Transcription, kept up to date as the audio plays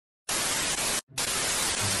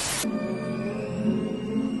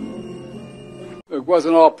it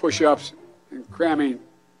wasn't all push-ups and cramming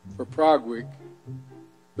for Prague Week,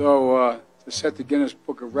 though to set the Guinness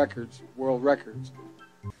Book of Records, world records.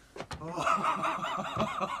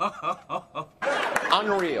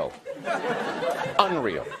 Unreal.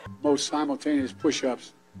 Unreal. Most simultaneous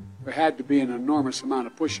push-ups, there had to be an enormous amount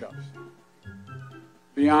of push-ups.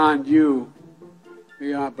 Beyond you,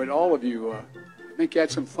 but all of you, I think you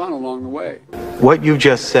had some fun along the way. What you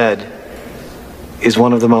just said is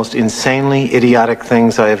one of the most insanely idiotic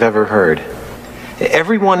things I have ever heard.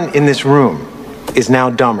 Everyone in this room is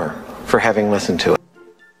now dumber for having listened to it.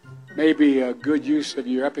 Maybe a good use of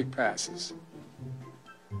your epic passes.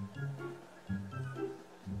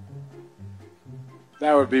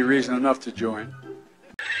 That would be reason enough to join.